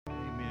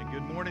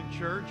Good morning,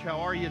 church.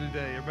 How are you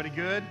today? Everybody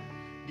good?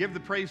 Give the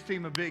praise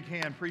team a big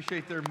hand.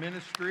 Appreciate their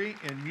ministry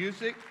and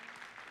music.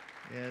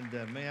 And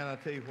man, I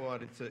tell you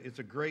what, it's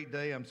a great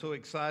day. I'm so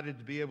excited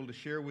to be able to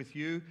share with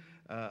you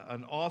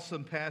an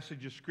awesome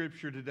passage of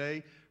Scripture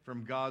today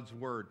from God's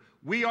Word.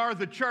 We are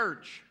the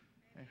church.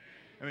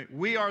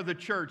 We are the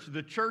church.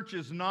 The church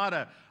is not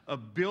a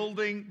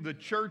building. The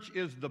church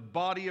is the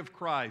body of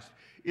Christ.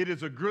 It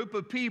is a group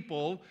of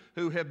people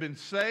who have been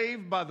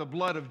saved by the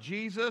blood of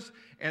Jesus,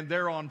 and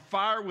they're on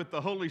fire with the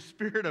Holy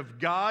Spirit of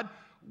God.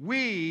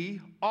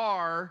 We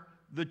are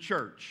the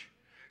church.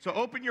 So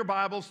open your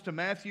Bibles to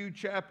Matthew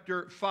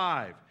chapter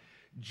 5.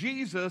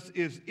 Jesus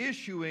is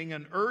issuing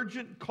an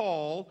urgent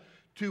call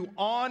to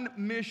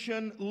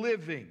on-mission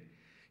living.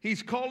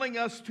 He's calling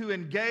us to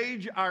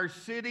engage our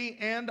city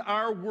and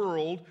our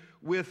world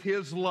with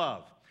His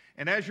love.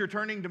 And as you're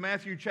turning to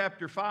Matthew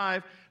chapter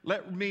 5,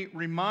 let me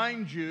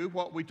remind you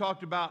what we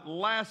talked about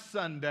last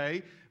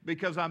Sunday,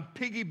 because I'm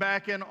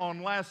piggybacking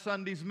on last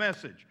Sunday's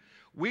message.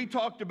 We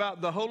talked about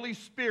the Holy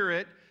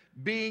Spirit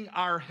being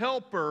our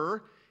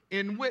helper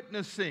in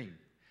witnessing.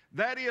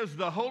 That is,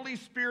 the Holy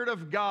Spirit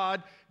of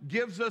God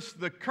gives us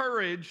the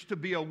courage to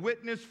be a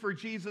witness for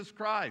Jesus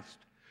Christ.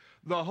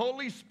 The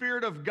Holy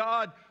Spirit of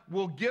God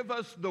will give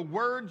us the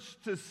words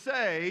to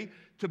say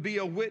to be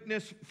a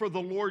witness for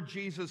the Lord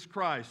Jesus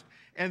Christ.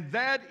 And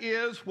that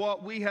is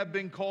what we have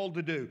been called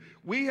to do.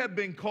 We have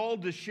been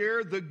called to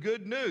share the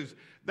good news.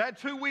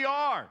 That's who we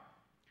are.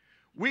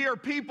 We are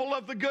people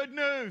of the good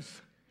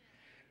news.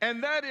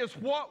 And that is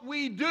what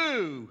we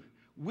do.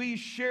 We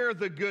share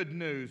the good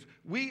news.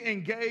 We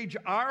engage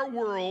our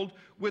world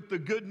with the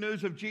good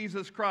news of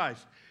Jesus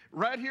Christ.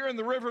 Right here in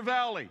the River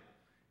Valley.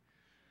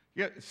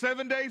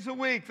 7 days a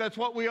week, that's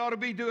what we ought to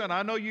be doing.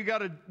 I know you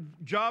got a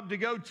job to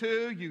go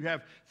to, you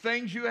have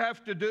things you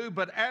have to do,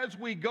 but as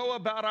we go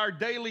about our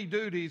daily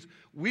duties,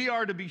 we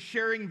are to be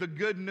sharing the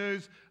good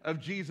news of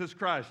Jesus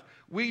Christ.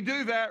 We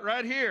do that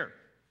right here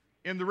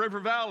in the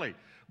River Valley,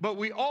 but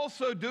we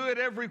also do it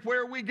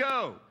everywhere we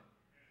go.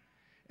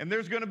 And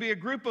there's going to be a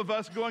group of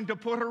us going to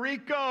Puerto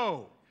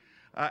Rico.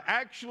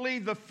 Actually,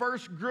 the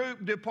first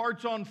group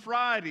departs on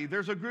Friday.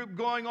 There's a group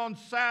going on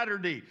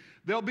Saturday.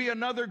 There'll be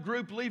another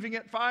group leaving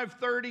at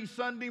 5:30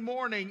 Sunday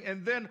morning,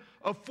 and then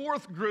a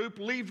fourth group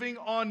leaving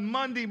on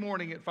Monday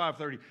morning at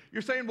 5:30.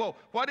 You're saying, well,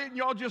 why didn't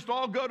y'all just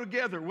all go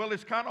together? Well,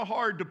 it's kind of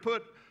hard to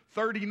put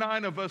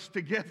 39 of us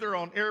together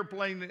on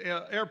airplane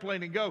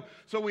and go.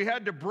 So we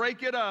had to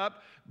break it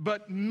up,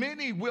 but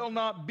many will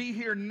not be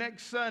here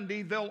next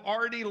Sunday. They'll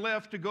already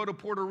left to go to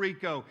Puerto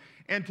Rico.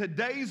 And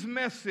today's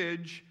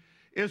message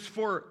is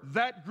for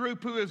that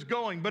group who is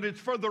going, but it's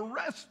for the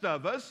rest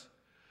of us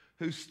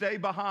who stay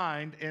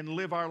behind and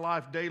live our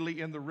life daily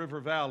in the River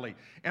Valley.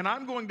 And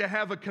I'm going to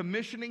have a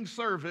commissioning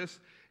service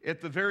at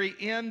the very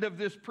end of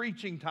this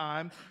preaching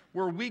time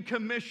where we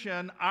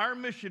commission our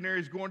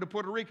missionaries going to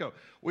Puerto Rico.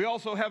 We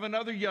also have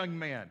another young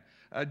man,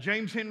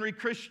 James Henry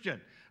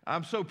Christian.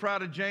 I'm so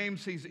proud of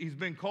James. He's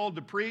been called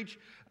to preach.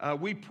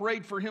 We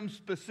prayed for him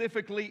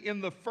specifically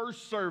in the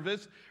first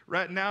service.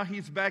 Right now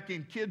he's back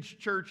in kids'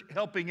 church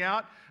helping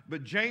out.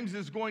 But James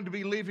is going to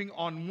be leaving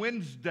on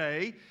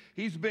Wednesday.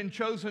 He's been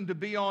chosen to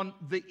be on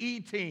the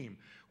E-Team,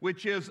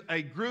 which is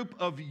a group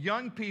of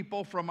young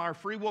people from our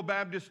Free Will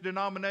Baptist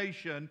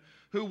denomination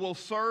who will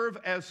serve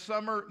as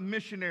summer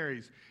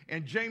missionaries.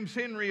 And James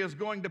Henry is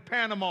going to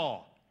Panama,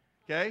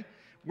 okay?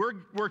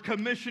 We're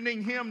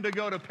commissioning him to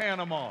go to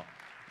Panama.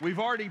 We've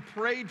already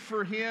prayed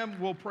for him.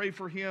 We'll pray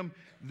for him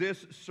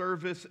this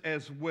service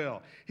as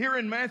well. Here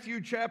in Matthew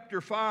chapter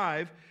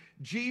 5,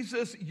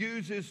 Jesus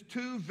uses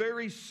two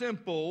very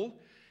simple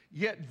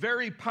yet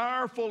very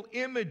powerful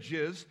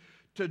images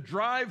to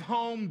drive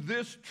home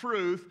this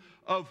truth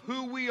of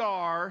who we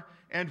are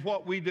and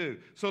what we do.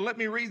 So let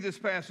me read this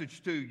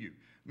passage to you.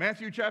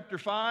 Matthew chapter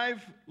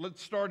 5,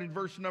 let's start in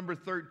verse number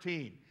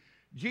 13.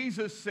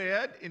 Jesus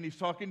said, and he's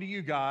talking to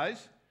you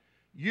guys,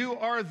 "You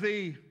are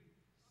the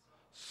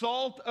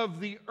salt of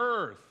the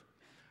earth.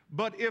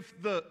 But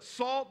if the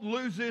salt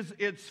loses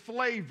its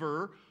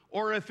flavor,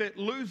 or if it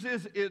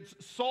loses its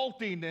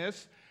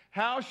saltiness,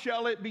 how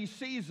shall it be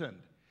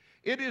seasoned?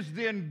 It is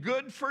then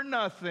good for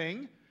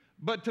nothing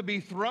but to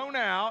be thrown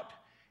out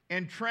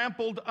and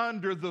trampled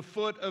under the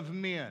foot of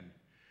men.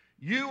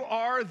 You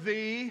are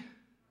the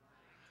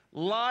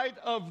light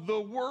of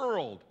the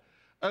world.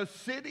 A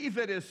city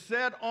that is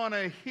set on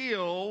a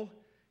hill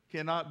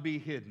cannot be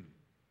hidden.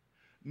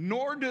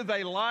 Nor do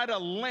they light a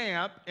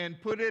lamp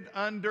and put it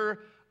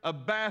under a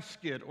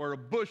basket or a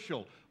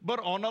bushel, but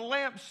on a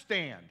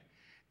lampstand.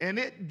 And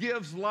it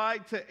gives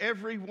light to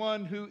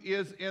everyone who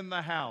is in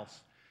the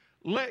house.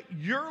 Let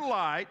your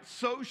light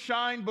so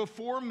shine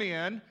before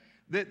men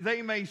that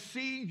they may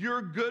see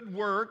your good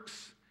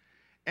works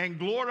and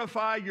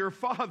glorify your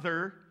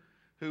Father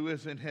who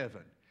is in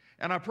heaven."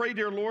 And I pray,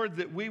 dear Lord,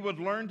 that we would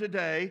learn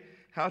today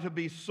how to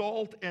be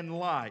salt and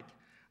light.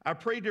 I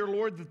pray, dear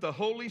Lord, that the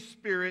Holy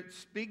Spirit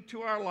speak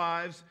to our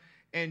lives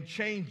and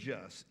change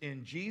us.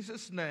 In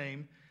Jesus'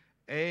 name,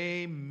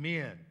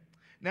 amen.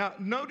 Now,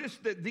 notice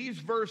that these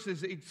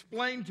verses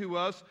explain to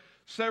us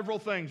several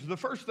things. The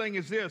first thing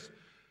is this.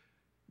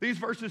 These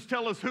verses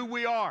tell us who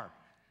we are,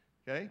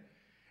 okay?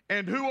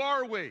 And who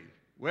are we?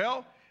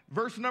 Well,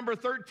 verse number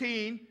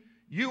 13,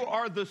 you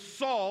are the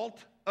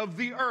salt of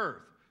the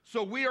earth.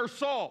 So we are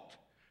salt.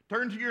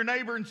 Turn to your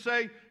neighbor and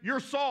say, you're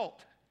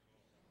salt.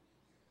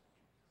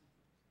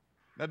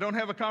 Now, don't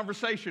have a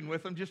conversation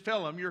with them. Just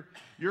tell them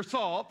you're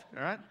salt,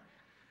 all right?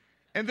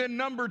 And then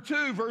number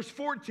 2, verse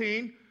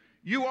 14,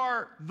 you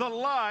are the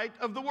light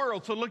of the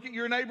world. So look at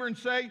your neighbor and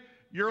say,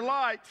 you're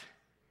light,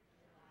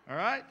 all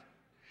right?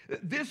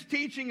 This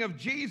teaching of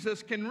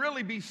Jesus can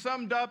really be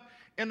summed up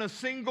in a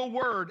single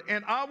word,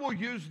 and I will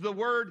use the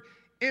word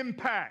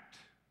impact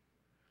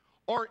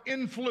or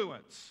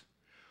influence.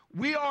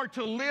 We are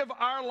to live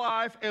our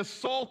life as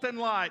salt and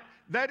light.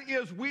 That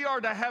is, we are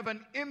to have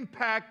an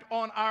impact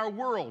on our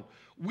world.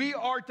 We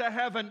are to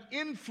have an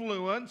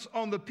influence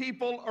on the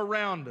people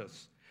around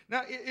us.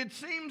 Now, it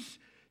seems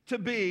to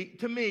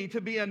me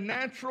to be a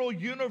natural,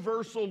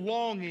 universal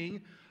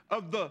longing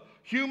of the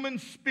human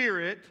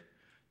spirit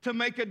to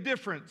make a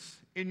difference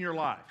in your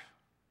life.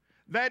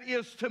 That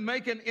is, to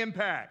make an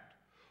impact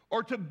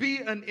or to be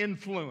an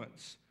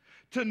influence,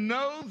 to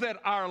know that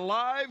our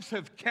lives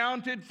have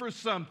counted for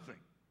something.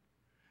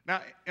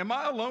 Now, am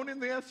I alone in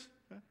this?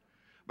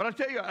 But I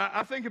tell you,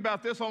 I think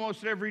about this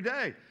almost every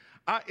day.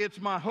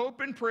 It's my hope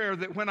and prayer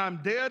that when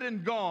I'm dead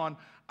and gone,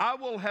 I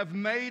will have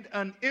made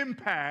an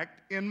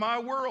impact in my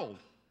world,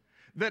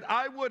 that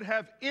I would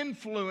have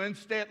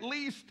influenced at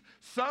least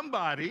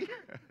somebody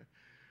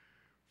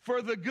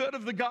for the good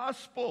of the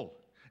gospel.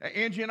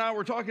 Angie and I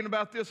were talking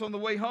about this on the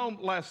way home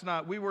last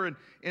night. We were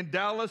in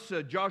Dallas.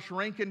 Josh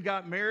Rankin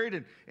got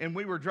married, and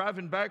we were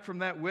driving back from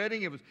that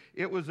wedding.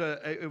 It was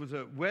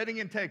a wedding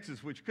in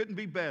Texas, which couldn't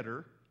be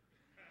better.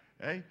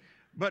 Okay?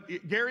 But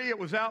Gary, it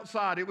was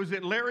outside. It was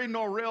at Larry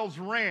Norrell's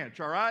ranch,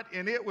 all right?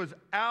 And it was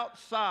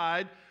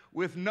outside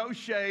with no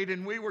shade,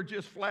 and we were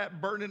just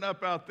flat burning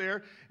up out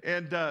there.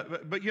 And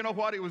but you know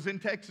what? It was in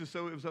Texas,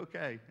 so it was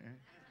okay.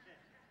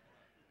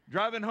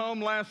 Driving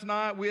home last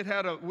night, we had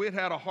had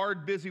a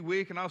hard, busy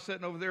week, and I was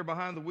sitting over there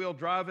behind the wheel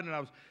driving, and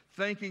I was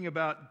thinking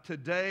about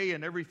today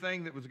and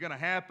everything that was going to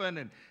happen,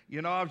 and,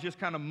 you know, I was just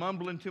kind of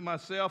mumbling to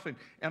myself, and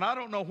I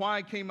don't know why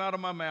it came out of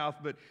my mouth,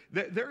 but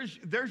there's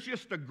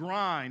just a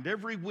grind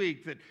every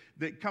week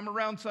that come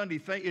around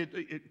Sunday.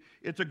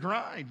 It's a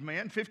grind,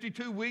 man.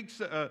 52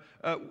 weeks a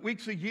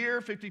year,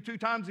 52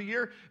 times a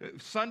year.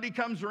 Sunday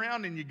comes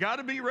around, and you got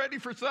to be ready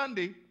for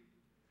Sunday.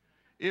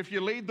 If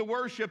you lead the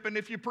worship and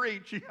if you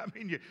preach, I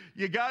mean,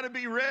 you got to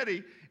be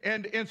ready.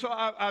 And so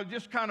I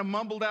just kind of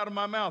mumbled out of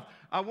my mouth,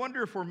 I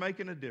wonder if we're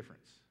making a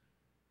difference.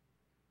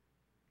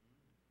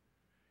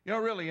 You know,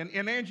 really,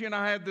 and Angie and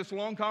I had this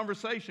long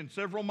conversation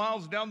several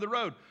miles down the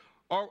road.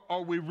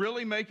 Are we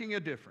really making a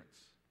difference?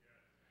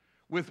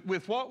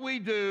 With what we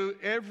do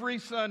every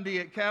Sunday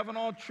at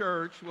Cavanaugh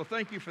Church, well,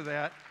 thank you for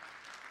that.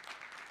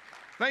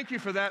 Thank you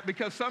for that,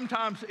 because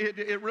sometimes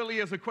it really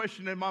is a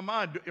question in my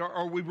mind,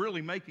 are we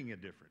really making a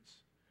difference?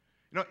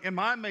 You know, am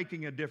I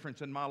making a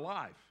difference in my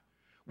life?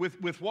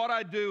 With what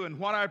I do and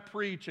what I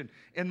preach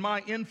and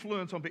my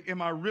influence on people,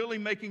 am I really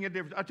making a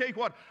difference? I tell you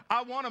what,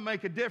 I want to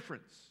make a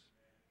difference.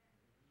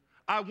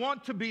 I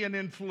want to be an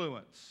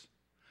influence.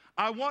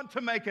 I want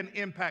to make an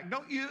impact.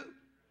 Don't you?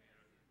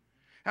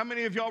 How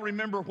many of y'all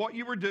remember what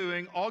you were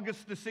doing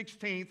August the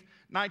 16th,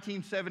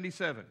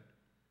 1977?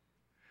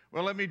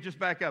 Well, let me just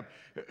back up.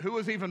 Who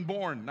was even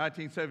born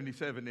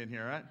 1977 in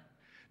here, right?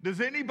 Does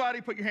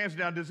anybody, put your hands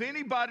down, does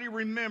anybody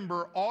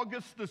remember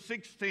August the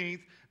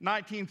 16th,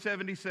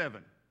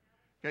 1977?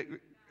 Okay.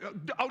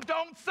 Oh,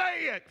 don't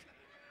say it.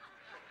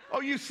 Oh,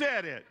 you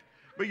said it,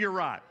 but you're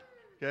right,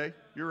 okay?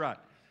 You're right.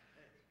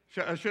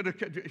 I should have,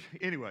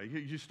 anyway,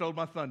 you stole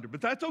my thunder, but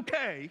that's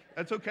okay,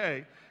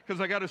 because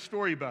I got a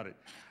story about it.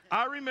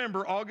 I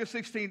remember August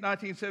 16th,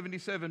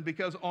 1977,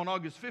 because on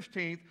August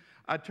 15th,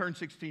 I turned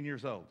 16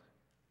 years old.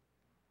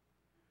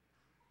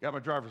 Got my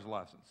driver's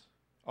license.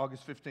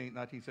 August 15th,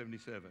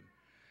 1977.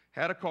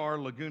 Had a car,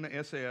 Laguna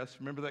SS.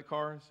 Remember that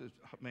car?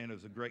 Man, it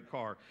was a great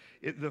car.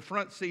 The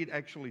front seat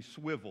actually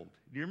swiveled.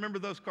 Do you remember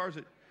those cars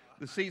that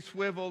the seat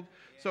swiveled?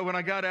 So when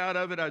I got out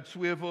of it, I'd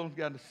swivel,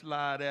 got to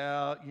slide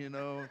out, you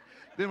know.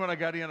 Then when I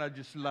got in, I'd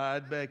just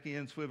slide back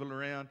in, swivel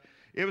around.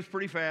 It was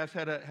pretty fast,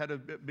 had a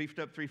beefed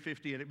up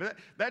 350 in it. But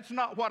that's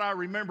not what I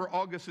remember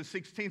August the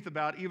 16th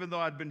about, even though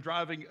I'd been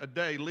driving a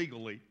day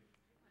legally.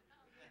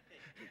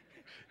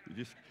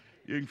 You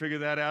can figure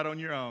that out on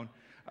your own.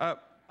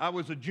 I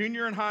was a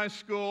junior in high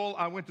school.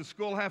 I went to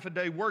school half a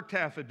day, worked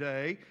half a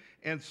day.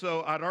 And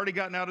so I'd already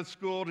gotten out of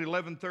school at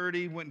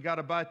 11:30, went and got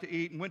a bite to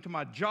eat, and went to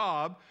my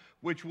job,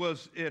 which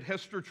was at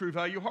Hester True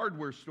Value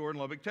Hardware Store in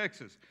Lubbock,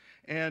 Texas.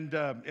 And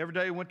every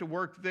day I went to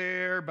work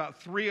there.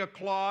 About 3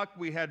 o'clock,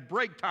 we had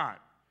break time.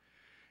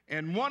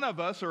 And one of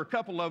us, or a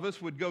couple of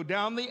us, would go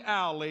down the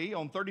alley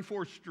on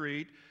 34th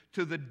Street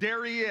to the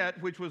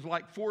Darriette, which was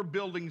like 4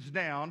 buildings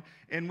down,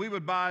 and we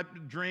would buy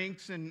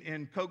drinks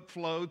and Coke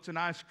floats and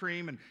ice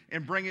cream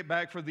and bring it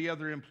back for the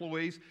other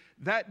employees.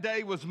 That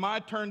day was my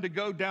turn to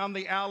go down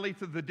the alley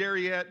to the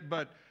Darriette,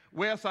 but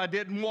Wes, I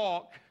didn't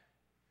walk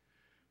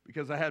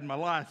because I had my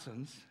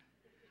license.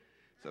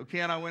 So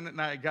Ken, I went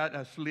and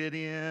I slid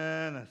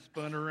in, I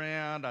spun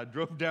around, I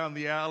drove down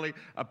the alley,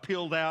 I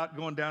peeled out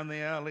going down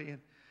the alley,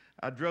 and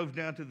I drove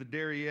down to the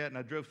Darriette, and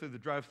I drove through the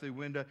drive-through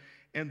window,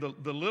 and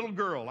the little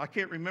girl, I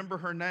can't remember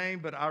her name,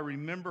 but I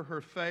remember her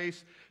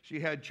face. She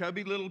had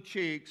chubby little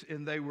cheeks,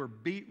 and they were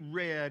beet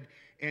red,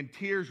 and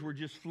tears were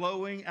just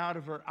flowing out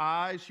of her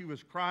eyes. She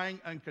was crying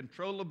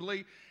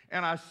uncontrollably,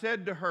 and I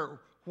said to her,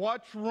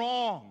 "What's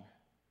wrong?"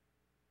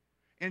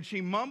 And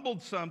she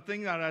mumbled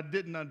something that I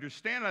didn't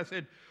understand. I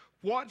said,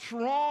 "What's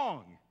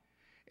wrong?"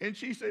 And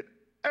she said,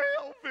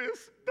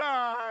 "Elvis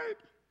died.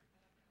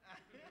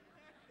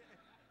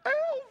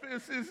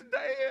 Elvis is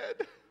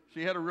dead."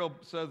 She had a real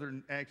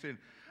southern accent.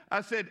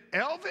 I said,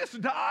 "Elvis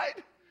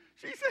died?"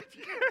 She said,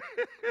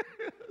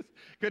 "Yes."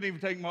 Couldn't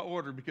even take my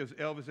order because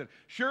Elvis said,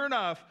 sure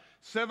enough,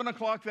 7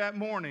 o'clock that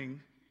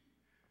morning,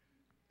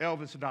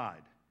 Elvis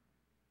died.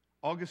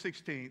 August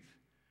 16th,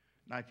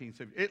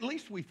 1970. At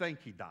least we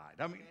think he died.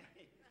 I mean,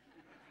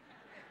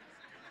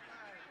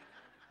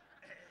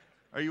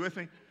 are you with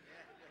me?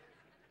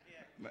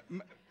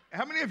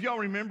 How many of y'all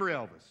remember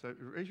Elvis?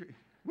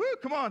 Woo,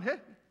 come on. Hey.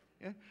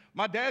 Yeah.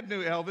 My dad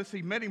knew Elvis.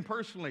 He met him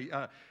personally.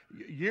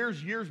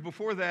 Years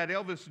before that,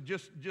 Elvis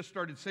just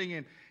started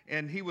singing,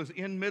 and he was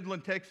in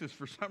Midland, Texas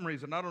for some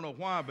reason. I don't know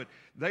why, but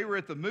they were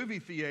at the movie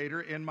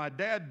theater, and my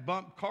dad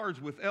bumped cars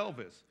with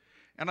Elvis.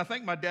 And I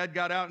think my dad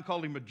got out and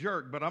called him a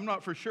jerk, but I'm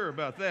not for sure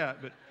about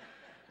that. But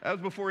that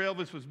was before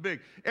Elvis was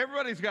big.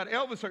 Everybody's got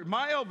Elvis.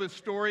 My Elvis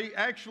story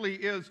actually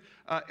is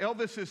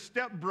Elvis's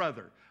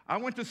stepbrother. I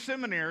went to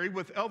seminary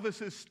with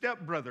Elvis's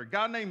stepbrother, a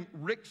guy named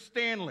Rick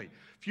Stanley,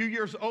 a few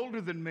years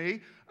older than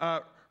me.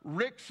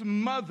 Rick's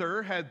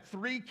mother had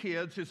 3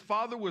 kids. His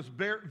father was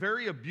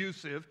very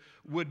abusive,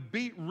 would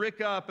beat Rick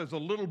up as a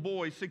little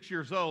boy, 6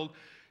 years old.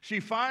 She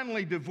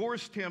finally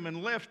divorced him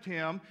and left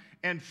him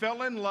and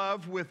fell in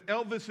love with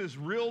Elvis's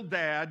real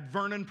dad,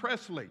 Vernon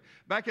Presley.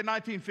 Back in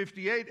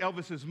 1958,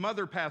 Elvis's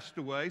mother passed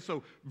away,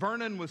 so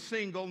Vernon was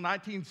single.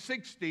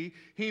 1960,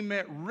 he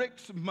met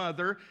Rick's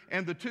mother,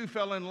 and the two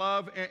fell in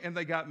love, and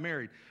they got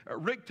married.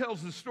 Rick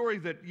tells the story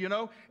that,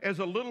 as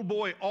a little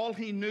boy, all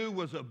he knew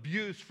was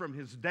abuse from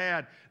his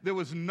dad. There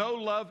was no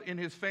love in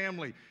his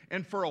family,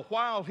 and for a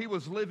while, he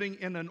was living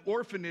in an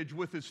orphanage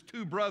with his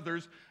 2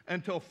 brothers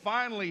until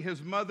finally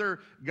his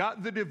mother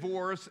got the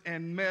divorce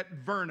and met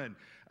Vernon.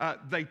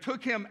 They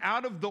took him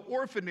out of the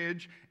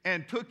orphanage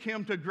and took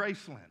him to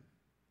Graceland.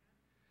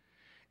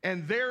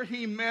 And there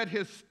he met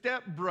his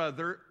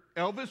stepbrother,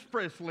 Elvis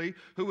Presley,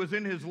 who was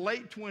in his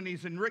late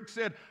 20s. And Rick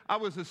said, I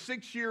was a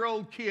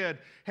 6-year-old kid,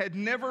 had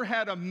never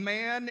had a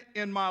man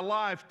in my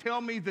life tell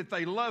me that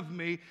they loved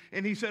me.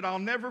 And he said, I'll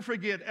never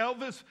forget,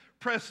 Elvis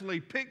Presley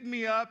picked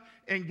me up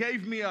and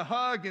gave me a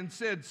hug and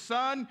said,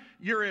 son,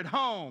 you're at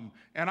home,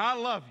 and I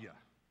love you.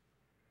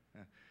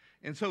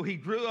 And so he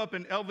grew up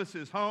in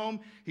Elvis's home.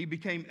 He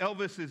became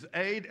Elvis's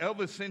aide.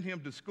 Elvis sent him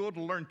to school to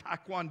learn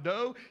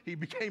Taekwondo. He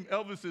became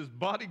Elvis's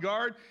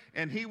bodyguard,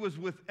 and he was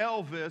with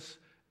Elvis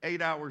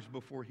 8 hours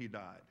before he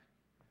died.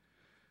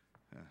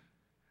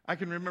 I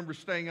can remember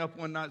staying up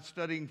one night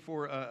studying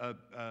for a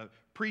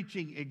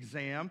preaching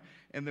exam,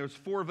 and there's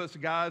 4 of us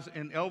guys,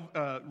 and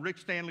Rick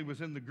Stanley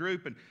was in the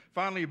group, and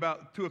finally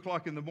about 2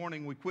 o'clock in the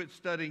morning, we quit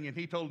studying, and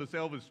he told us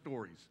Elvis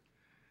stories.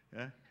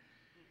 Yeah?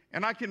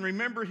 And I can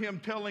remember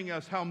him telling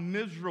us how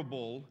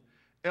miserable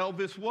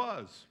Elvis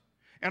was.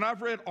 And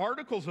I've read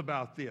articles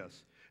about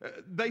this.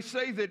 They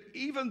say that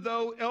even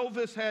though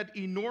Elvis had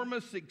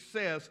enormous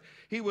success,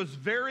 he was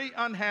very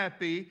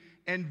unhappy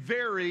and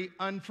very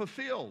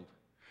unfulfilled.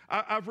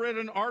 I've read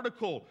an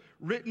article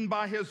written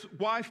by his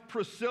wife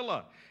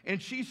Priscilla,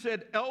 and she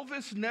said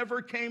Elvis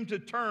never came to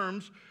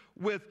terms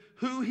with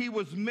who he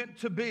was meant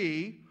to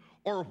be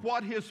or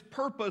what his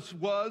purpose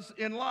was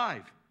in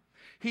life.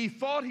 He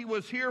thought he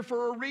was here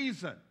for a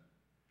reason.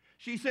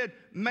 She said,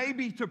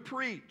 maybe to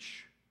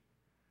preach.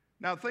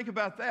 Now think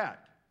about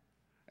that.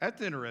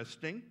 That's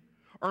interesting.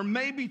 Or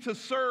maybe to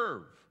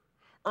serve.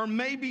 Or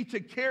maybe to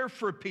care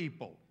for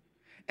people.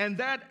 And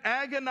that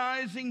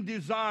agonizing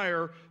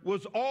desire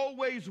was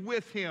always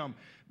with him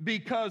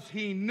because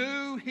he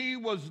knew he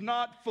was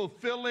not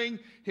fulfilling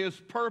his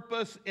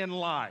purpose in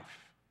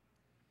life.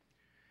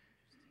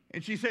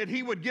 And she said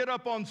he would get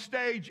up on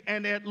stage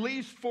and at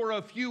least for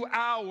a few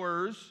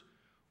hours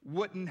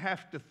wouldn't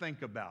have to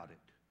think about it.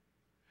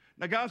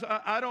 Now, guys,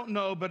 I don't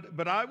know,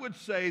 but I would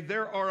say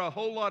there are a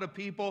whole lot of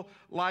people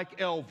like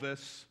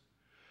Elvis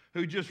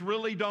who just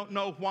really don't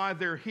know why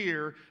they're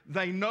here.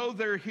 They know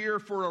they're here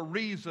for a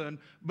reason,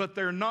 but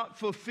they're not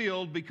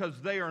fulfilled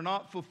because they are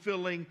not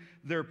fulfilling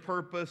their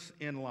purpose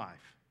in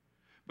life.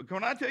 But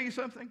can I tell you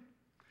something?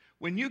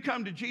 When you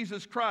come to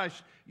Jesus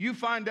Christ, you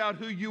find out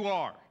who you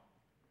are.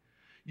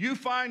 You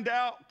find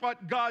out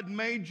what God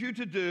made you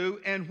to do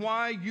and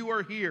why you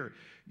are here.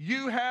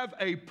 You have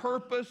a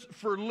purpose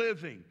for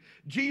living.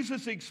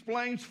 Jesus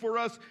explains for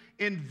us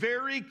in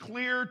very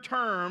clear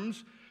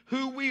terms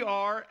who we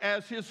are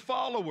as his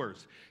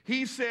followers.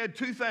 He said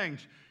 2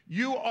 things.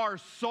 You are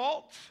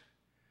salt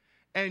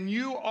and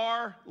you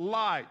are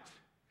light.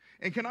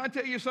 And can I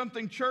tell you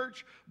something,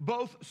 church?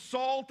 Both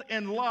salt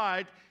and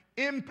light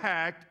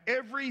impact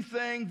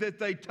everything that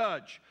they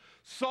touch.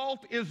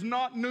 Salt is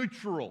not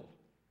neutral.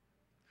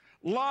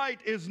 Light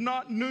is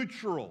not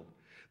neutral.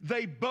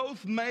 They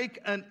both make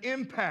an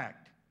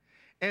impact.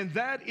 And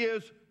that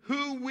is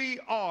who we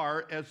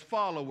are as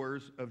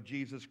followers of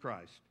Jesus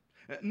Christ.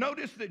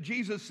 Notice that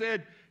Jesus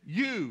said,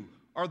 you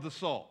are the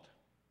salt.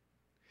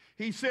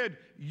 He said,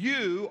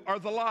 you are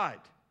the light.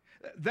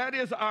 That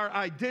is our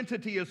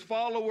identity as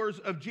followers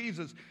of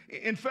Jesus.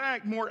 In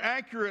fact, more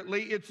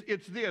accurately,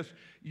 it's this.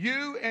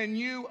 You and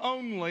you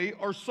only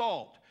are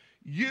salt.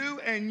 You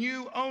and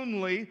you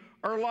only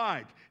are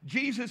light.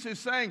 Jesus is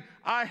saying,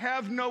 I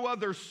have no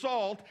other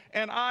salt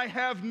and I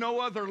have no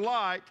other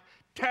light.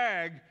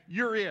 Tag,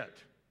 you're it.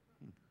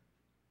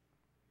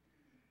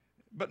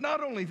 But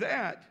not only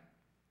that,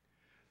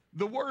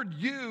 the word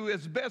you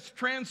is best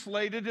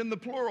translated in the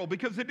plural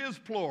because it is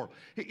plural.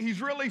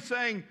 He's really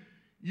saying,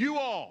 you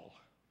all.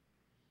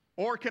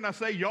 Or can I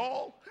say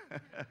y'all?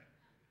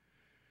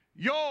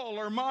 Y'all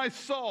are my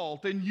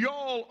salt and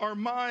y'all are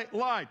my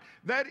light.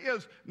 That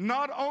is,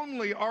 not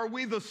only are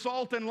we the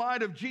salt and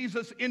light of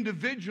Jesus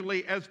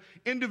individually as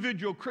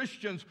individual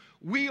Christians,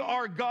 we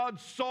are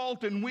God's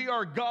salt and we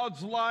are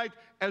God's light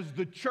as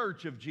the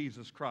church of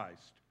Jesus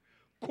Christ.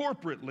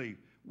 Corporately,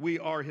 we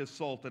are his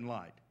salt and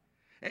light.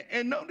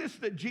 And notice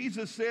that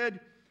Jesus said,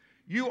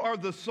 you are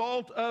the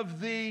salt of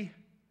the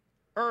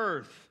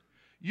earth.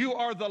 You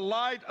are the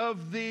light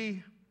of the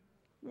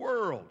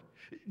world.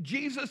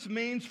 Jesus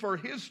means for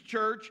his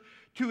church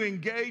to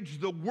engage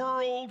the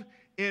world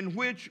in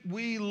which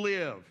we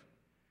live.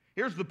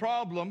 Here's the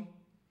problem.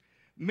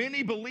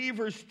 Many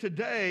believers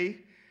today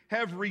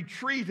have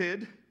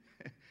retreated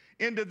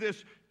into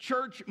this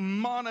church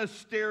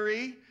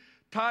monastery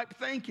type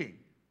thinking.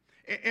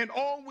 And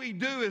all we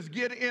do is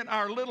get in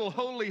our little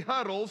holy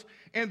huddles,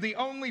 and the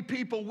only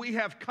people we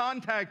have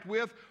contact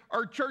with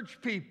are church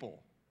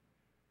people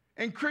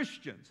and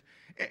Christians.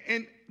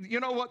 And you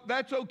know what?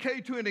 That's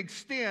okay to an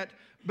extent,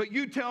 but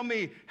you tell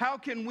me, how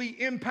can we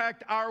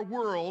impact our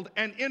world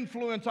and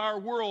influence our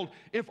world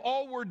if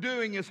all we're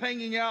doing is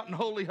hanging out in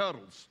holy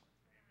huddles?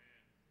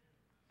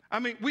 I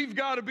mean, we've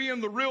got to be in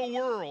the real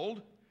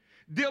world,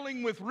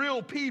 dealing with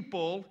real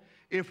people,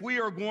 if we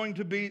are going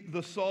to be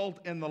the salt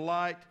and the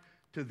light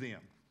to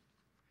them.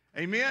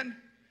 Amen?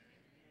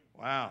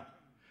 Wow.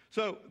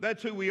 So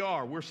that's who we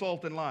are. We're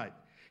salt and light.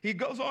 He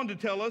goes on to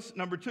tell us,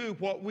 number two,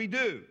 what we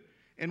do.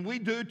 And we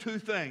do two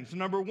things.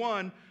 Number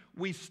one,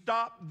 we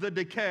stop the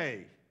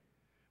decay.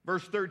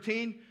 Verse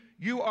 13,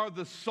 you are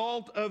the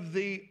salt of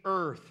the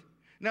earth.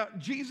 Now,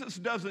 Jesus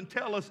doesn't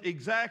tell us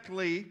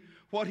exactly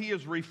what he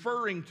is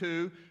referring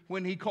to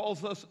when he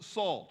calls us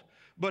salt.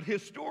 But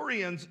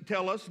historians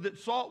tell us that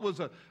salt was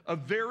a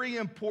very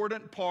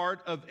important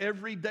part of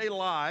everyday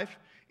life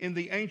in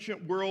the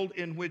ancient world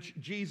in which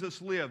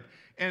Jesus lived.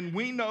 And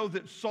we know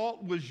that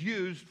salt was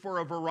used for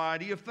a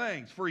variety of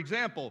things. For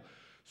example,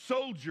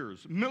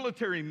 soldiers,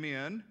 military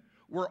men,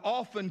 were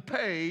often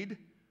paid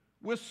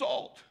with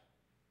salt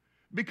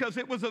because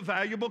it was a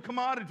valuable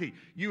commodity.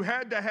 You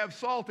had to have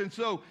salt, and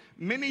so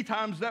many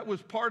times that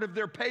was part of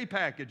their pay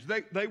package.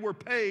 They were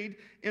paid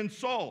in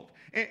salt.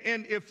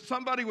 And if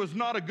somebody was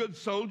not a good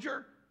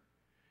soldier,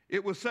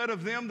 it was said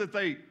of them that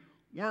they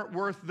weren't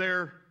worth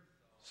their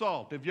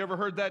salt. Have you ever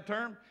heard that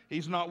term?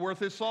 He's not worth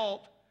his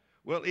salt.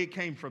 Well, it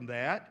came from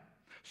that.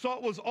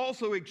 Salt was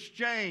also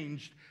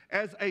exchanged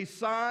as a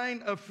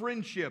sign of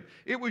friendship.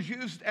 It was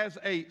used as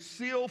a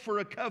seal for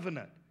a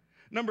covenant.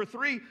 Number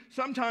three,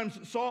 sometimes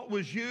salt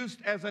was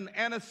used as an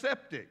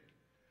antiseptic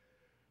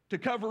to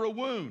cover a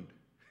wound.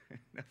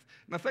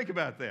 Now think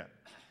about that.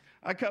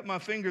 I cut my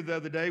finger the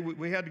other day.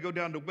 We had to go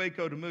down to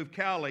Waco to move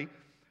Callie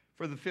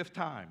for the 5th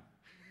time.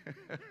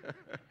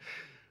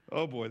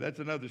 Oh boy, that's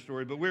another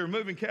story. But we were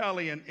moving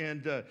Callie,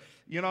 and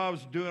I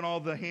was doing all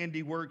the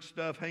handiwork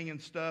stuff, hanging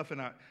stuff, and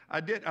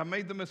I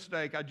made the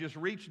mistake. I just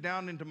reached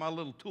down into my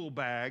little tool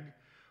bag,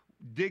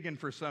 digging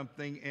for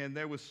something, and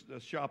there was a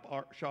sharp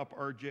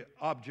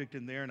object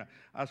in there, and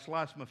I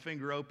sliced my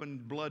finger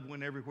open, blood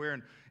went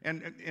everywhere,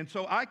 and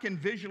so I can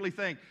visually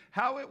think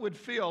how it would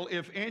feel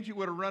if Angie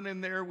would have run in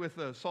there with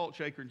a salt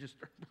shaker and just.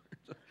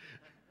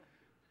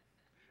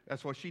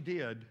 That's what she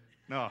did.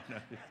 No.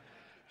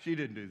 She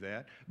didn't do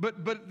that.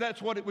 But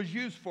that's what it was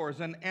used for,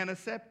 as an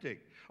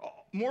antiseptic.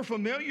 More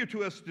familiar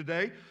to us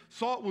today,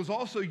 salt was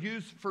also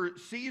used for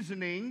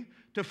seasoning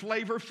to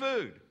flavor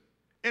food.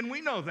 And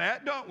we know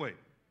that, don't we?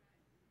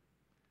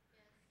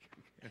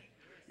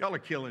 Y'all are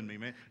killing me,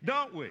 man.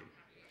 Don't we?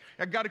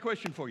 I got a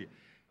question for you.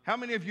 How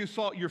many of you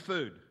salt your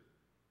food?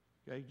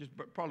 Okay, just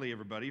probably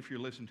everybody, if you're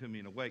listening to me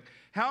in Awake.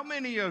 How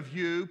many of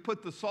you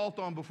put the salt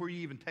on before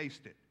you even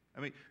taste it?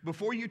 I mean,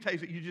 before you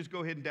taste it, you just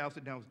go ahead and douse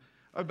it down.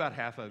 About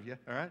half of you,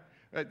 all right?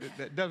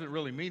 That doesn't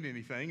really mean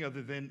anything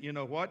other than, you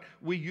know what?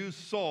 We use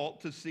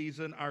salt to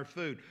season our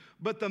food.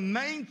 But the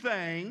main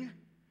thing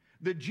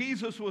that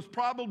Jesus was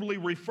probably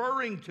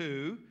referring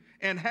to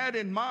and had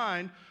in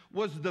mind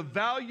was the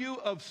value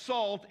of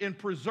salt in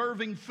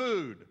preserving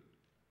food,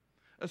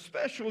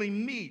 especially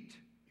meat.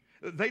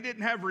 They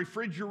didn't have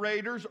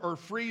refrigerators or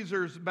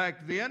freezers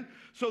back then,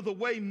 so the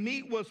way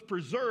meat was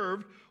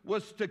preserved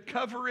was to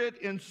cover it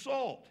in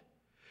salt.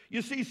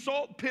 You see,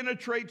 salt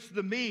penetrates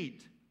the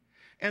meat,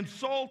 and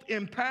salt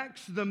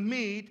impacts the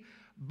meat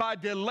by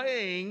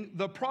delaying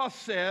the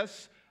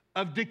process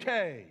of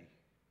decay.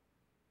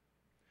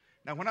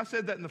 Now, when I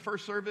said that in the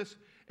first service,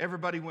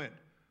 everybody went,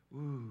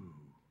 ooh.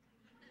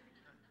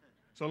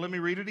 So let me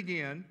read it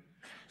again.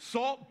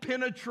 Salt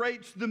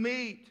penetrates the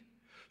meat.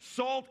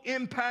 Salt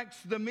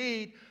impacts the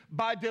meat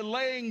by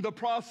delaying the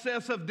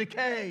process of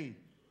decay.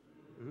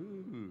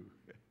 Ooh.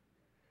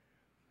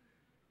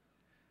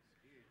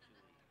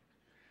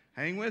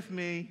 Hang with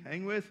me,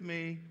 hang with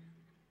me.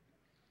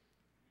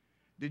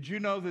 Did you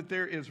know that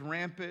there is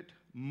rampant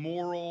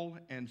moral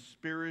and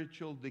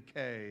spiritual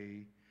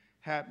decay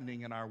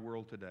happening in our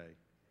world today?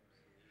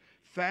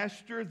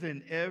 Faster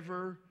than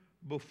ever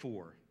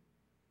before.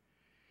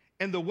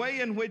 And the way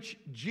in which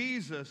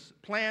Jesus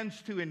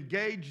plans to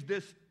engage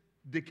this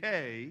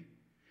decay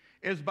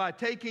is by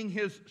taking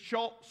his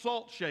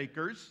salt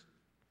shakers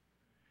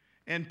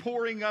and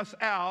pouring us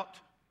out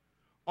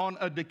on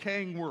a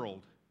decaying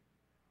world.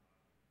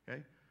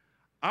 Okay?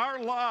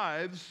 Our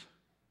lives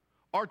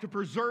are to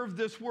preserve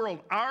this world.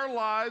 Our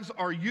lives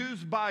are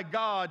used by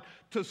God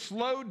to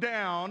slow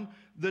down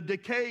the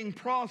decaying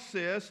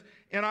process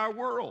in our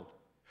world.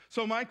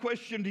 So my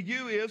question to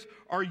you is,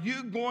 are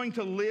you going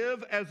to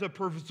live as a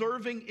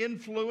preserving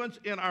influence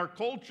in our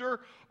culture,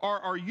 or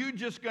are you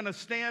just going to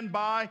stand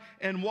by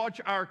and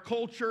watch our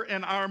culture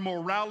and our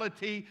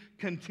morality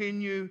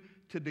continue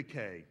to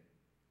decay?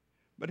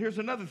 But here's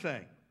another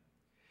thing.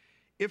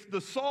 If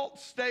the salt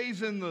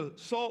stays in the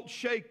salt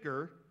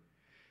shaker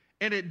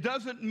and it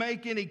doesn't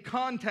make any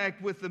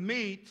contact with the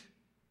meat,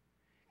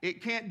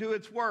 it can't do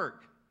its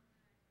work.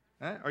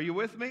 Are you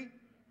with me?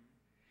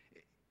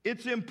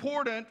 It's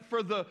important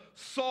for the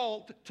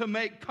salt to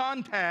make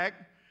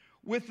contact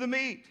with the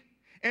meat.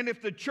 And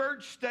if the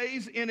church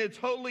stays in its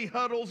holy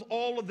huddles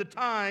all of the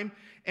time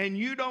and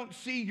you don't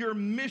see your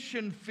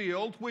mission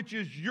field, which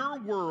is your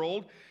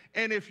world,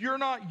 and if you're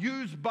not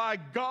used by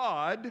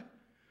God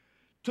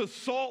to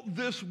salt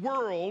this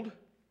world,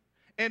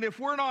 and if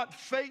we're not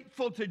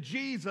faithful to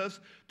Jesus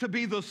to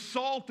be the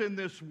salt in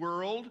this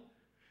world,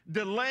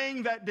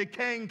 delaying that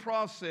decaying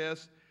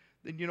process,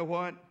 then you know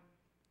what?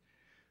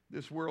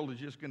 This world is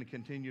just going to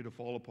continue to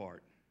fall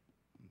apart.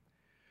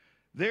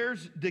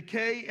 There's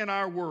decay in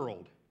our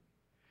world,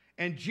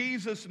 and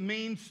Jesus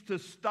means to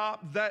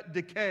stop that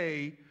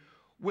decay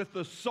with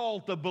the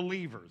salt of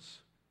believers.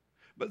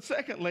 But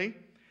secondly,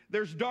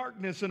 there's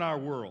darkness in our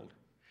world,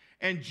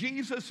 and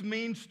Jesus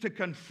means to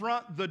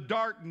confront the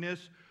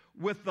darkness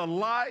with the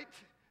light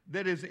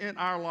that is in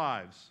our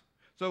lives.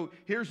 So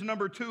here's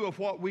number 2 of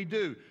what we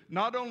do.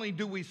 Not only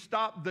do we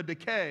stop the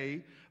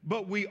decay,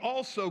 but we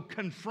also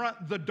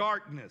confront the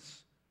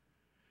darkness.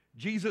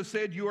 Jesus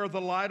said, "You are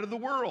the light of the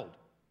world."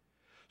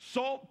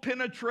 Salt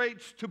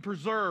penetrates to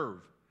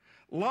preserve.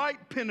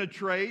 Light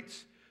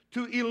penetrates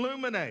to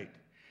illuminate.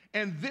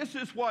 And this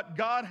is what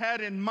God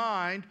had in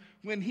mind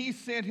when he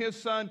sent his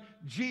son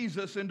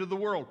Jesus into the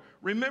world.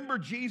 Remember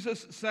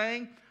Jesus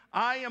saying,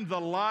 "I am the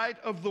light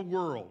of the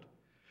world.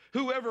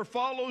 Whoever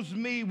follows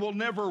me will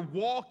never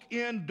walk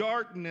in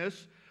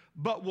darkness,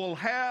 but will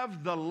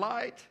have the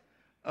light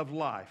of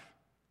life."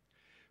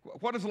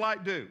 What does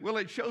light do? Well,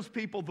 it shows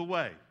people the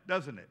way,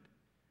 doesn't it?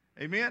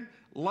 Amen?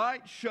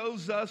 Light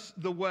shows us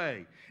the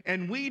way.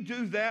 And we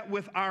do that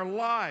with our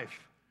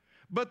life.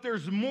 But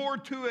there's more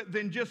to it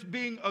than just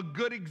being a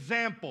good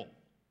example.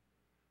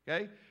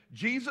 Okay?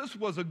 Jesus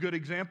was a good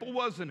example,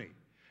 wasn't he?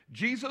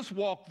 Jesus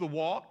walked the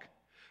walk.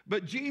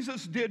 But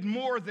Jesus did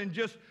more than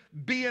just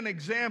be an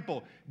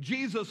example.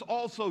 Jesus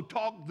also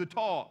talked the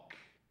talk.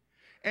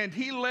 And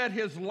he let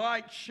his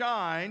light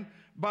shine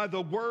by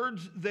the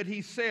words that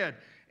he said.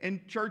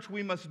 And church,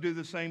 we must do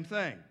the same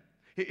thing.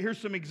 Here's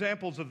some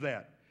examples of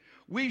that.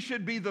 We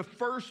should be the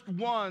first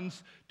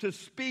ones to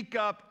speak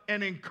up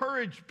and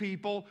encourage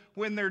people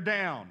when they're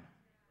down.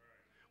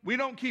 We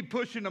don't keep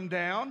pushing them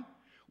down.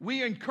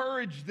 We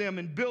encourage them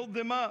and build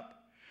them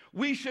up.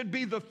 We should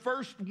be the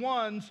first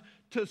ones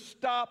to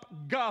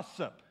stop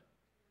gossip.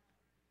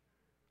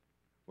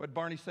 What'd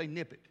Barney say?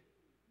 Nip it.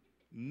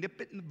 Nip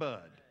it in the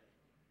bud.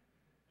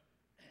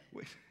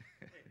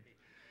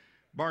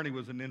 Barney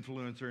was an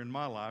influencer in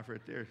my life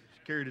right there.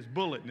 He carried his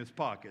bullet in his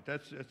pocket.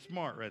 That's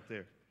smart right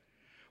there.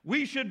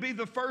 We should be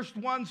the first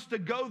ones to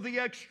go the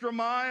extra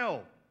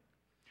mile.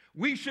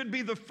 We should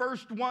be the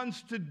first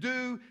ones to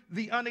do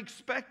the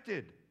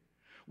unexpected.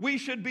 We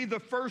should be the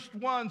first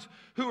ones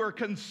who are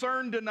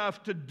concerned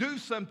enough to do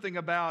something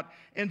about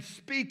and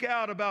speak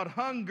out about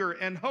hunger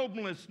and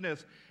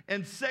homelessness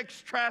and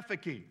sex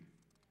trafficking.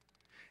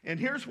 And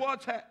here's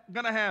what's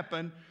going to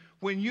happen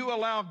when you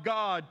allow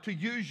God to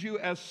use you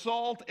as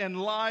salt and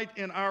light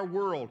in our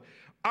world.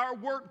 Our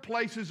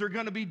workplaces are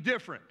going to be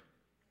different.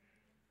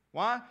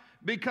 Why?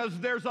 Because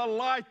there's a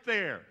light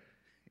there.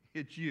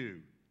 It's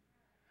you.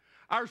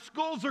 Our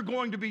schools are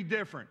going to be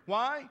different.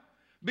 Why?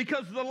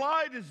 Because the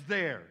light is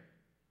there.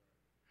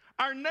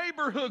 Our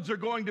neighborhoods are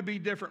going to be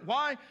different.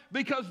 Why?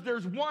 Because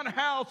there's one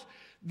house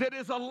that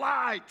is a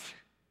light.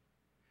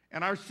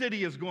 And our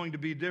city is going to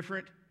be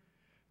different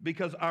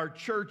because our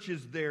church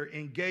is there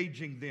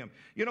engaging them.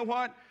 You know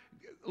what?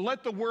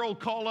 Let the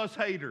world call us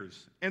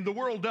haters, and the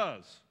world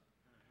does.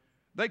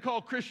 They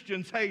call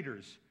Christians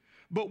haters.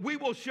 But we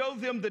will show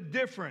them the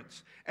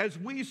difference as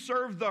we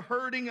serve the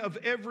hurting of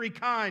every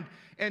kind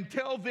and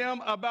tell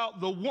them about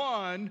the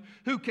one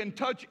who can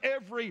touch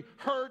every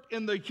hurt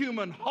in the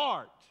human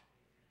heart.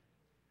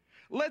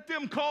 Let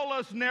them call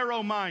us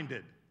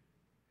narrow-minded,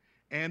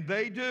 and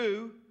they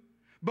do,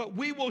 but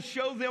we will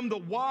show them the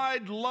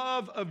wide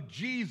love of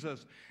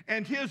Jesus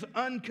and his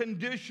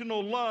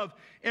unconditional love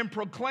in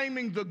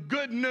proclaiming the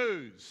good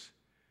news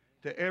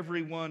to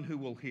everyone who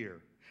will hear.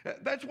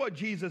 That's what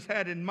Jesus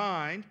had in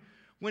mind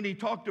when he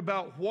talked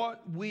about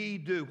what we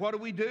do. What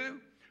do?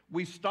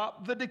 We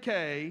stop the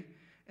decay,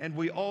 and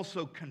we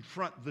also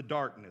confront the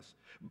darkness.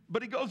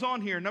 But he goes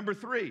on here, number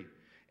 3,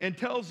 and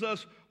tells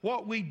us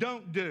what we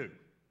don't do.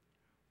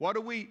 What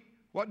do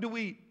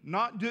we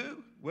not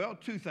do? Well,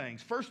 2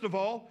 things. First of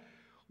all,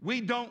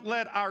 we don't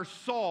let our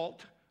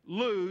salt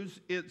lose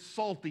its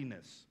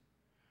saltiness.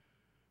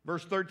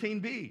 Verse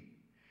 13b,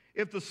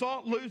 if the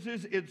salt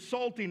loses its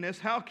saltiness,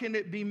 how can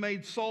it be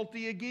made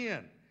salty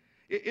again?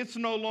 It's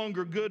no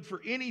longer good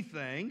for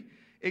anything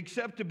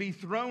except to be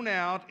thrown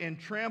out and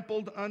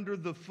trampled under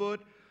the foot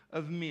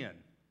of men.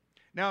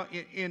 Now,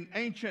 in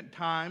ancient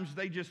times,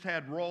 they just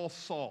had raw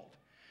salt.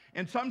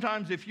 And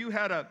sometimes if you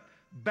had a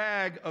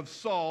bag of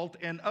salt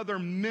and other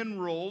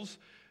minerals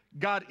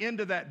got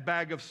into that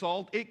bag of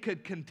salt, it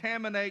could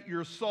contaminate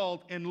your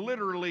salt and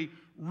literally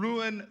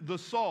ruin the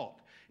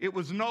salt. It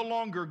was no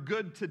longer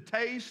good to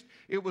taste.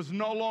 It was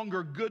no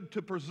longer good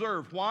to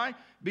preserve. Why?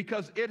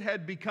 Because it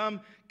had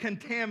become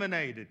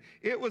contaminated.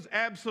 It was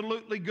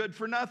absolutely good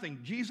for nothing.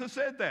 Jesus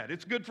said that.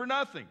 It's good for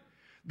nothing.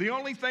 The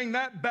only thing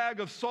that bag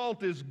of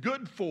salt is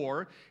good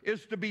for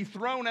is to be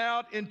thrown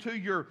out into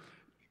your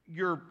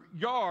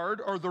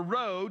yard or the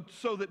road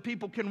so that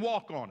people can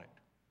walk on it.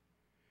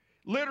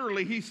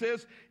 Literally, he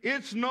says,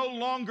 it's no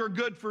longer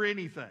good for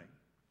anything.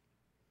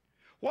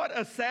 What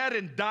a sad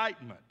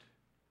indictment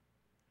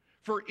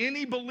for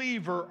any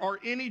believer or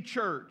any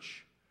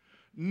church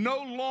no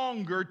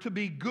longer to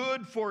be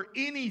good for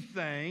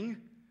anything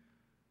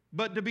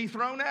but to be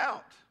thrown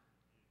out.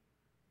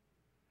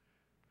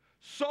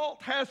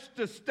 Salt has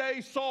to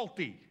stay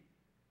salty.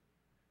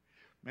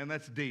 Man,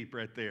 that's deep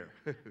right there.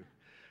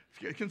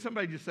 Can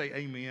somebody just say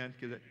amen?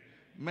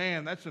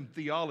 Man, that's some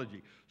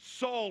theology.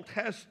 Salt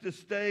has to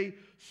stay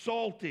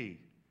salty.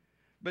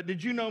 But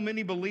did you know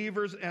many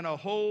believers and a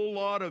whole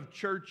lot of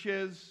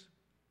churches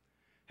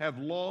have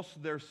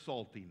lost their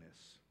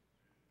saltiness?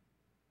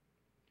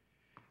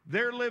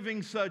 They're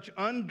living such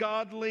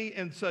ungodly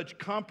and such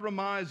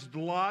compromised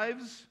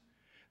lives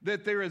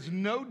that there is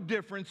no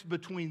difference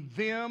between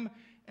them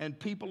and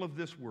people of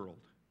this world.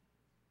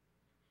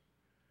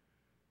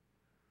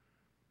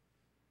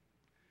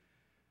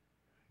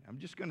 I'm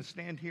just going to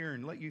stand here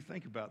and let you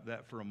think about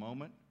that for a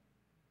moment,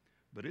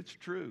 but it's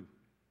true.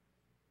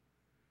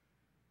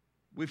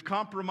 We've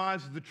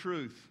compromised the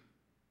truth.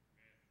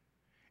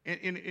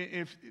 And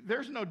if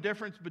there's no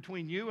difference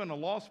between you and a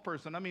lost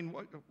person, I mean,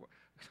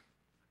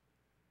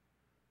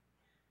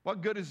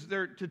 what good is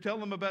there to tell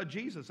them about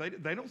Jesus?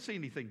 They don't see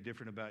anything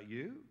different about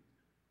you.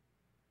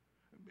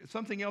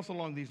 Something else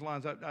along these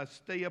lines, I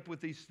stay up with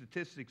these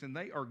statistics, and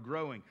they are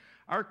growing.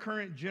 Our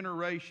current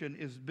generation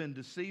has been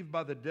deceived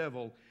by the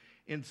devil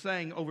in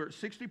saying over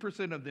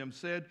 60% of them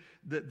said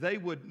that they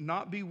would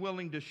not be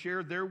willing to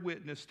share their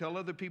witness, tell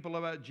other people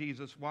about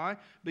Jesus. Why?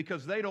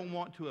 Because they don't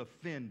want to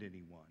offend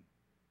anyone.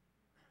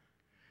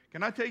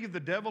 Can I tell you,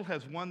 the devil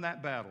has won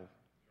that battle?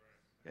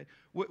 Okay?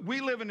 We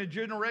live in a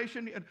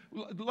generation,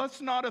 let's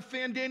not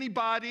offend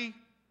anybody.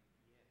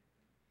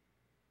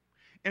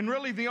 And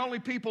really the only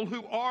people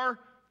who are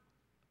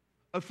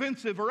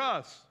offensive are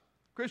us,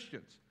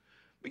 Christians.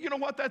 But you know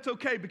what? That's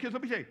okay, because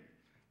let me tell you,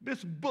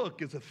 this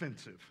book is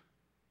offensive.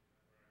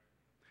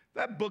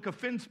 That book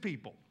offends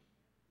people.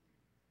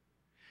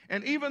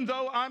 And even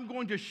though I'm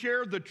going to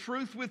share the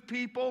truth with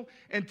people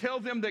and tell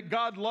them that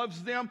God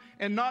loves them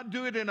and not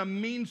do it in a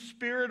mean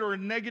spirit or a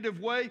negative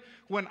way,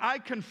 when I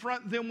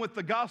confront them with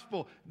the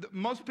gospel,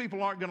 most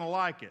people aren't going to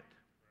like it.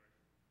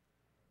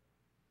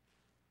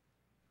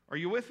 Are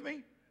you with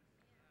me?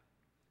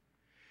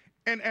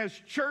 And as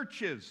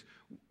churches,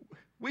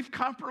 we've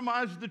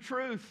compromised the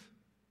truth.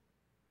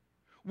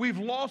 We've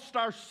lost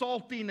our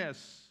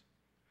saltiness.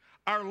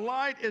 Our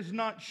light is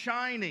not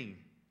shining.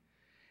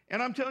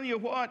 And I'm telling you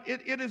what,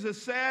 it is a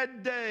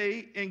sad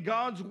day in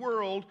God's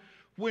world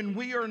when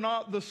we are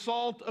not the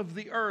salt of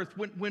the earth,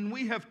 when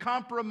we have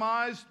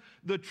compromised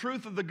the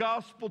truth of the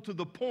gospel to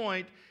the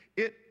point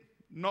it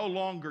no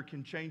longer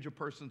can change a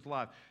person's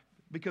life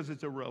because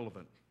it's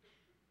irrelevant.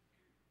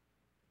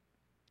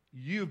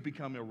 You've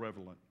become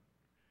irrelevant.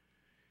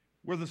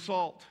 We're the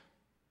salt.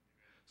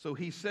 So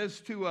he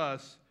says to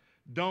us,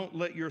 don't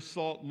let your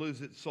salt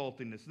lose its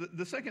saltiness.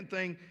 The second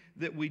thing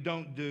that we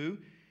don't do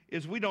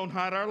is we don't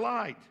hide our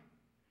light.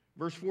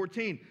 Verse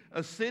 14,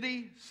 a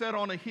city set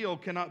on a hill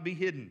cannot be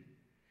hidden.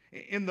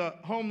 In the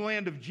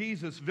homeland of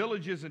Jesus,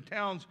 villages and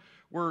towns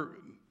were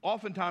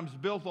oftentimes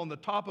built on the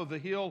top of a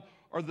hill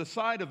or the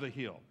side of a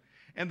hill.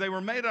 And they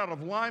were made out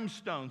of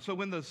limestone. So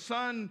when the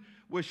sun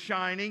was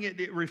shining,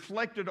 it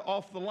reflected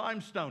off the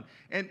limestone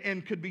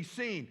and could be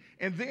seen.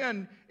 And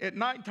then at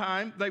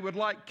nighttime, they would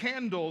light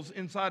candles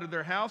inside of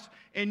their house,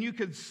 and you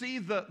could see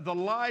the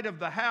light of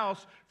the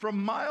house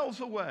from miles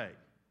away.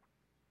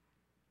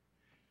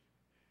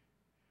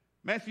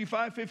 Matthew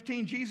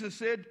 5:15, Jesus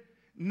said,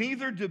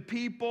 neither do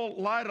people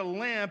light a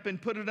lamp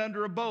and put it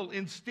under a bowl.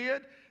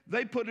 Instead,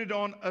 they put it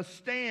on a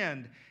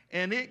stand,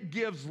 and it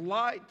gives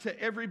light to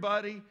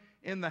everybody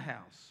in the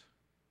house.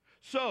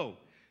 So,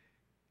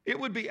 it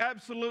would be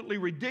absolutely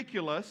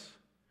ridiculous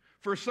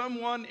for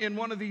someone in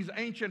one of these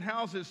ancient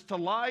houses to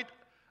light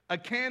a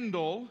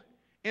candle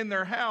in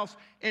their house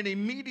and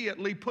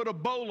immediately put a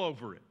bowl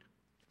over it.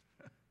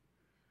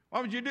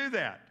 Why would you do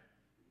that?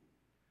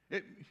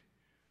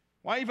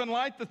 Why even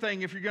light the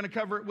thing if you're going to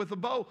cover it with a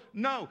bowl?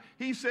 No,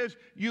 he says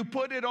you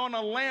put it on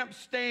a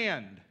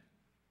lampstand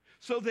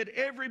so that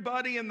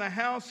everybody in the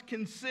house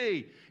can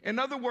see. In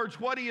other words,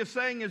 what he is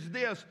saying is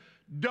this: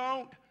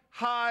 don't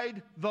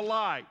hide the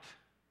light.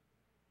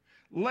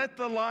 Let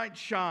the light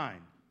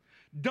shine.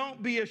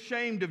 Don't be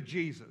ashamed of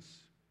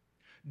Jesus.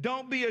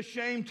 Don't be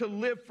ashamed to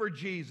live for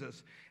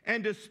Jesus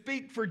and to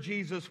speak for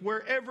Jesus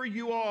wherever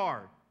you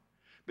are.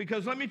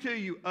 Because let me tell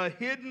you, a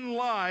hidden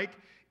light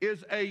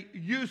is a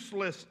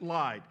useless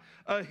light.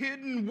 A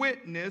hidden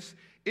witness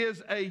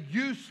is a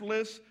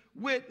useless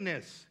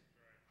witness.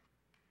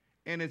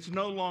 And it's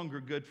no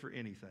longer good for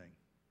anything.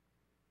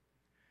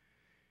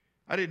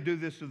 I didn't do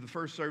this to the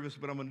first service,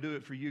 but I'm going to do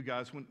it for you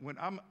guys.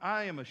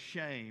 I am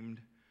ashamed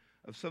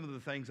of some of the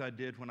things I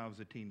did when I was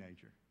a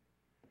teenager.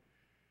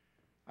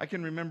 I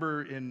can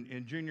remember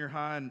in junior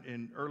high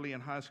and early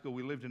in high school,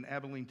 we lived in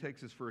Abilene,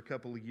 Texas for a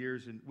couple of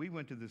years, and we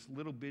went to this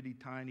little bitty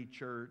tiny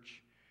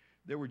church.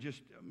 There were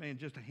just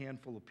a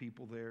handful of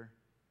people there.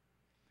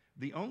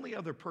 The only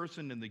other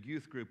person in the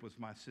youth group was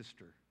my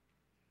sister,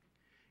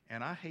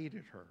 and I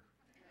hated her.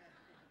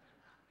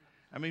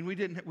 I mean, we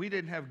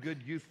didn't have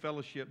good youth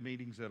fellowship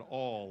meetings at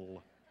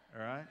all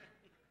right?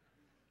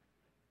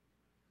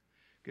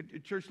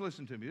 Good, church,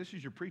 listen to me. This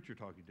is your preacher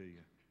talking to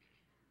you.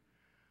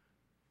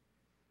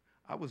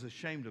 I was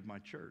ashamed of my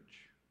church.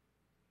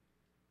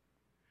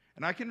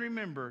 And I can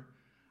remember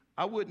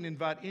I wouldn't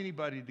invite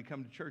anybody to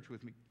come to church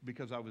with me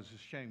because I was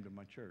ashamed of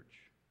my church.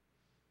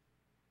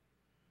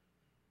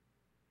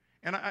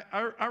 And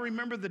I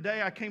remember the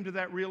day I came to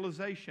that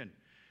realization.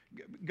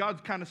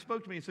 God kind of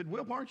spoke to me and said,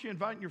 "Will, why aren't you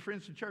inviting your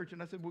friends to church?"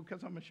 And I said, "Well,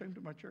 because I'm ashamed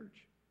of my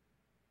church."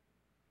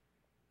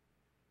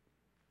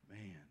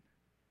 Man,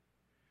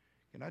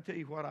 can I tell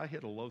you what? I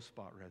hit a low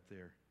spot right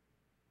there.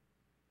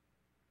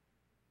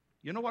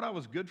 You know what I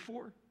was good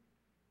for?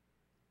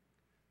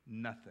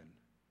 Nothing.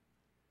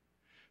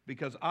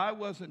 Because I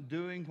wasn't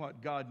doing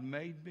what God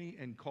made me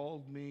and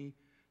called me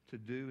to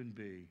do and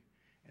be,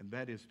 and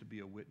that is to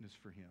be a witness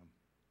for Him.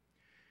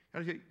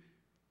 Can I tell you,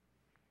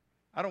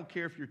 I don't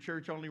care if your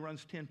church only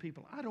runs 10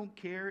 people. I don't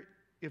care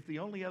if the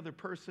only other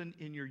person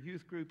in your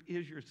youth group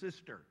is your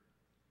sister.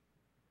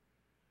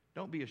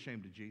 Don't be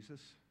ashamed of Jesus.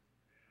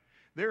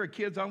 There are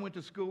kids I went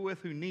to school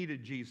with who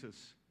needed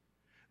Jesus.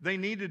 They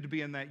needed to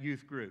be in that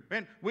youth group.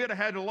 And we would have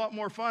had a lot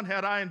more fun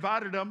had I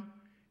invited them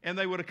and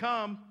they would have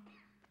come.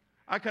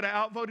 I could have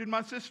outvoted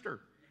my sister.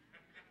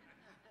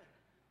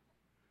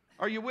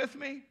 Are you with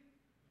me?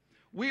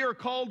 We are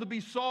called to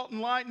be salt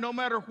and light no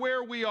matter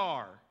where we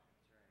are.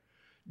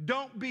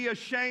 Don't be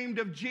ashamed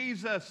of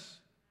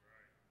Jesus.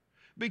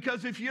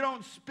 Because if you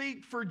don't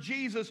speak for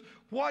Jesus,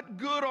 what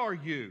good are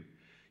you?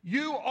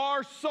 You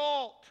are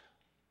salt.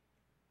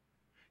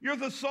 You're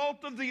the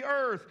salt of the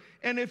earth.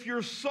 And if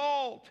you're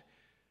salt,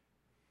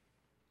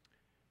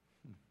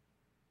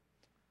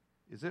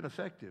 is it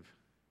effective?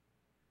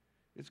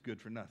 It's good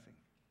for nothing.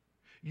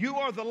 You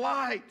are the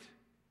light.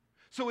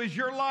 So is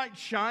your light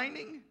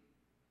shining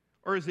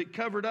or is it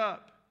covered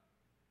up?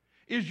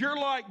 Is your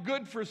light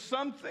good for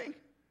something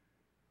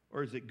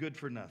or is it good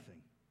for nothing?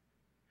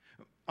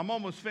 I'm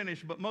almost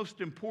finished, but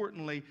most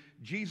importantly,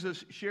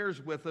 Jesus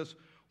shares with us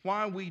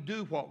why we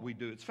do what we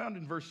do. It's found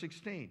in verse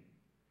 16.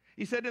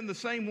 He said, "In the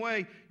same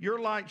way,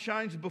 your light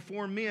shines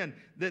before men,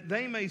 that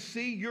they may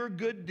see your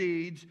good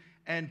deeds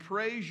and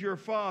praise your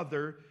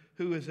Father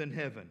who is in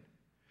heaven."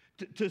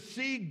 To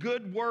see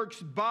good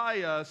works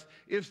by us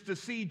is to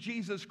see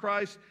Jesus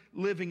Christ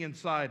living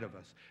inside of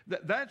us.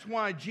 That's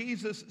why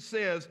Jesus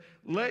says,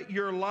 "Let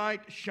your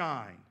light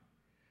shine."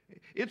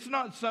 It's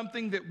not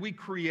something that we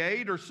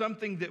create or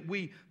something that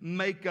we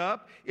make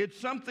up. It's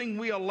something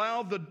we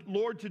allow the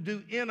Lord to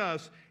do in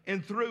us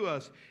and through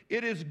us.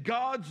 It is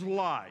God's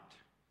light.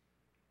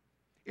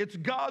 It's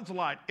God's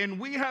light. And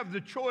we have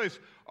the choice.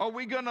 Are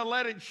we going to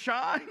let it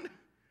shine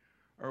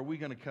or are we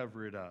going to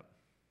cover it up?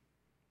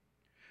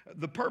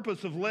 The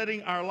purpose of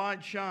letting our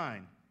light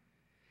shine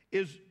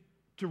is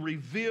to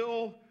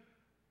reveal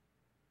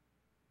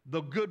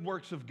the good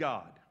works of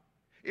God.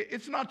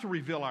 It's not to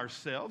reveal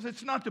ourselves.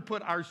 It's not to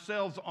put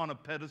ourselves on a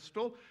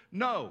pedestal.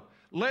 No,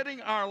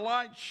 letting our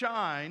light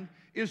shine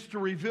is to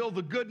reveal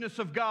the goodness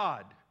of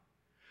God,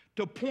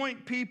 to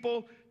point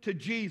people to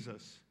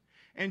Jesus.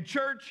 And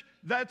church,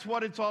 that's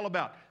what it's all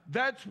about.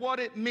 That's what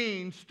it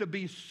means to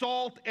be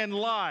salt and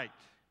light.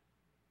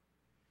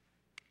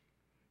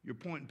 You're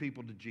pointing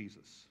people to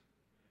Jesus.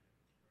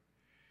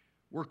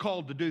 We're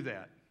called to do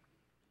that.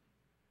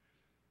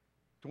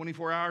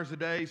 24 hours a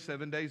day,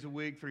 7 days a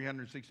week,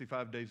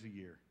 365 days a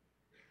year.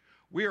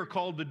 We are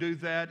called to do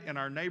that in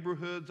our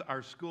neighborhoods,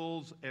 our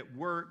schools, at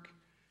work,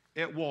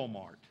 at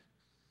Walmart.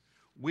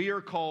 We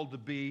are called to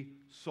be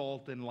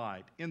salt and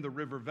light in the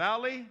River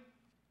Valley,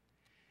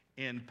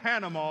 in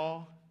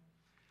Panama,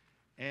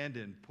 and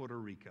in Puerto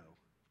Rico.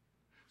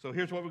 So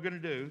here's what we're going to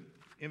do.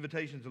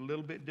 Invitation's a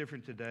little bit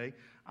different today.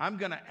 I'm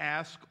going to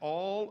ask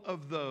all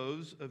of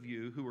those of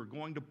you who are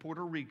going to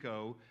Puerto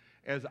Rico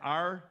as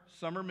our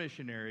summer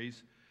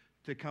missionaries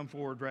to come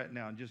forward right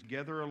now and just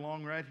gather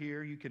along right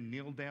here. You can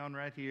kneel down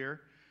right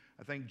here.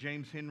 I think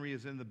James Henry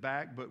is in the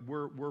back, but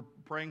we're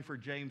praying for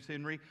James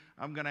Henry.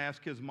 I'm going to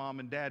ask his mom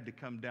and dad to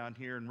come down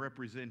here and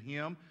represent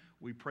him.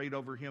 We prayed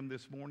over him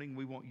this morning.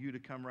 We want you to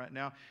come right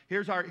now.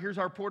 Here's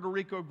our Puerto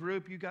Rico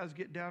group. You guys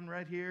get down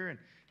right here and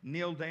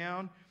kneel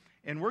down.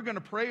 And we're going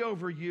to pray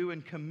over you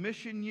and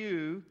commission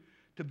you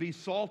to be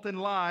salt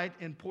and light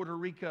in Puerto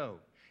Rico.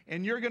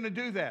 And you're going to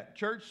do that,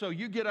 church. So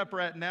you get up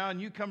right now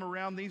and you come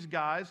around these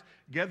guys,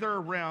 gather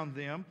around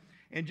them,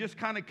 and just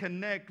kind of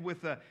connect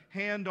with a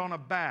hand on a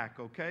back,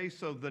 okay?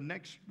 So the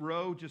next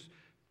row, just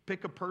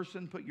pick a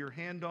person, put your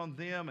hand on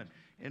them,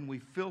 and we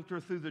filter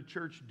through the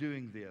church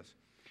doing this.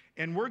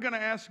 And we're going to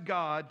ask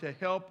God to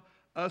help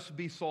us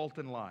be salt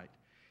and light.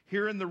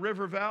 Here in the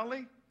River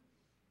Valley,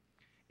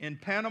 in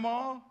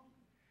Panama,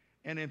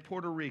 and in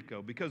Puerto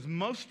Rico. Because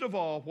most of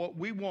all, what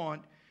we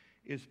want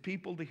is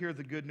people to hear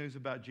the good news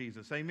about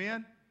Jesus.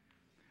 Amen?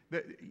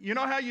 You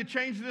know how you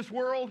change this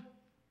world?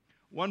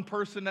 One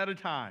person at a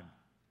time.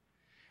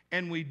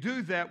 And we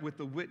do that with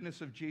the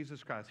witness of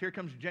Jesus Christ. Here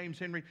comes James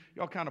Henry.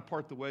 Y'all kind of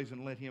part the ways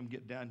and let him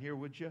get down here,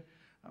 would you?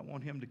 I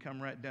want him to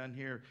come right down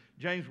here.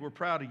 James, we're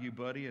proud of you,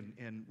 buddy,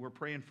 and we're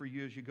praying for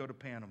you as you go to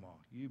Panama.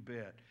 You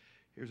bet.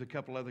 Here's a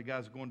couple other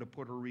guys going to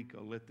Puerto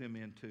Rico. Let them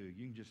in too.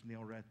 You can just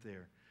kneel right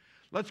there.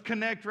 Let's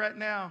connect right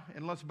now,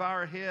 and let's bow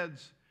our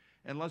heads,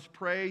 and let's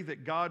pray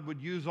that God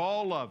would use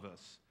all of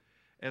us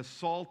as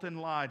salt and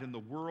light in the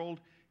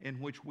world in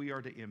which we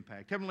are to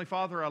impact. Heavenly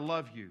Father, I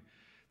love you.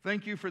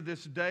 Thank you for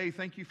this day.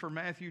 Thank you for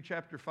Matthew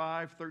chapter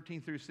 5,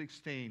 13 through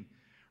 16,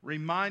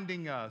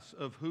 reminding us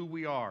of who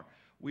we are.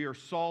 We are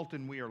salt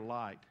and we are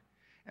light.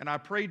 And I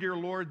pray, dear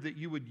Lord, that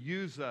you would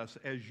use us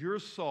as your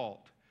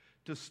salt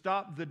to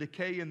stop the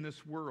decay in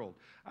this world.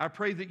 I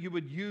pray that you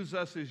would use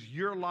us as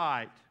your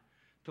light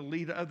to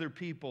lead other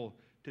people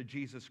to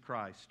Jesus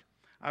Christ.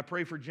 I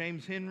pray for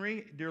James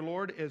Henry, dear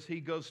Lord, as he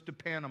goes to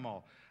Panama.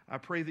 I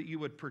pray that you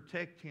would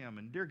protect him.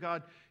 And dear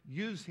God,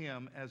 use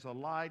him as a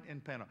light in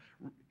Panama.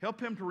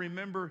 Help him to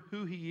remember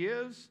who he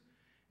is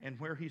and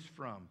where he's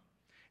from.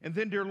 And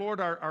then, dear Lord,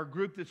 our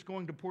group that's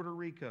going to Puerto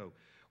Rico,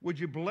 would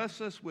you bless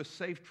us with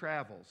safe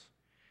travels?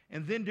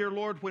 And then, dear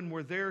Lord, when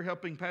we're there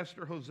helping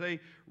Pastor Jose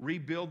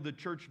rebuild the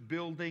church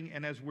building,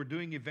 and as we're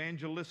doing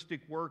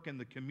evangelistic work in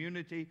the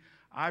community,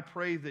 I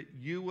pray that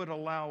you would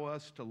allow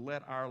us to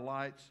let our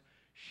lights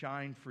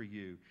shine for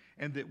you,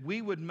 and that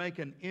we would make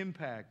an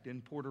impact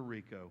in Puerto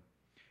Rico.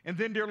 And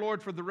then, dear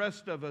Lord, for the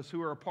rest of us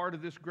who are a part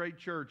of this great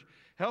church,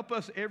 help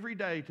us every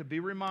day to be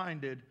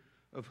reminded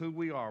of who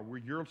we are. We're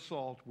your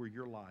salt, we're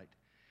your light.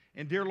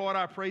 And dear Lord,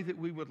 I pray that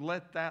we would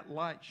let that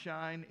light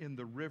shine in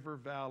the River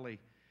Valley,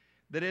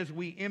 that as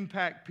we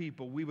impact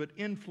people, we would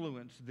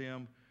influence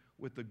them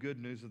with the good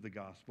news of the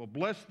gospel.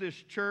 Bless this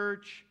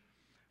church.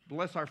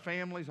 Bless our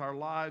families, our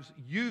lives.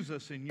 Use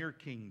us in your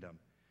kingdom.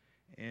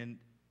 And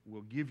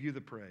we'll give you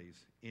the praise.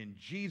 In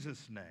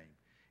Jesus' name.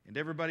 And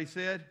everybody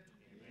said?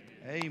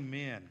 Amen.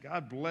 Amen.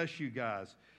 God bless you guys.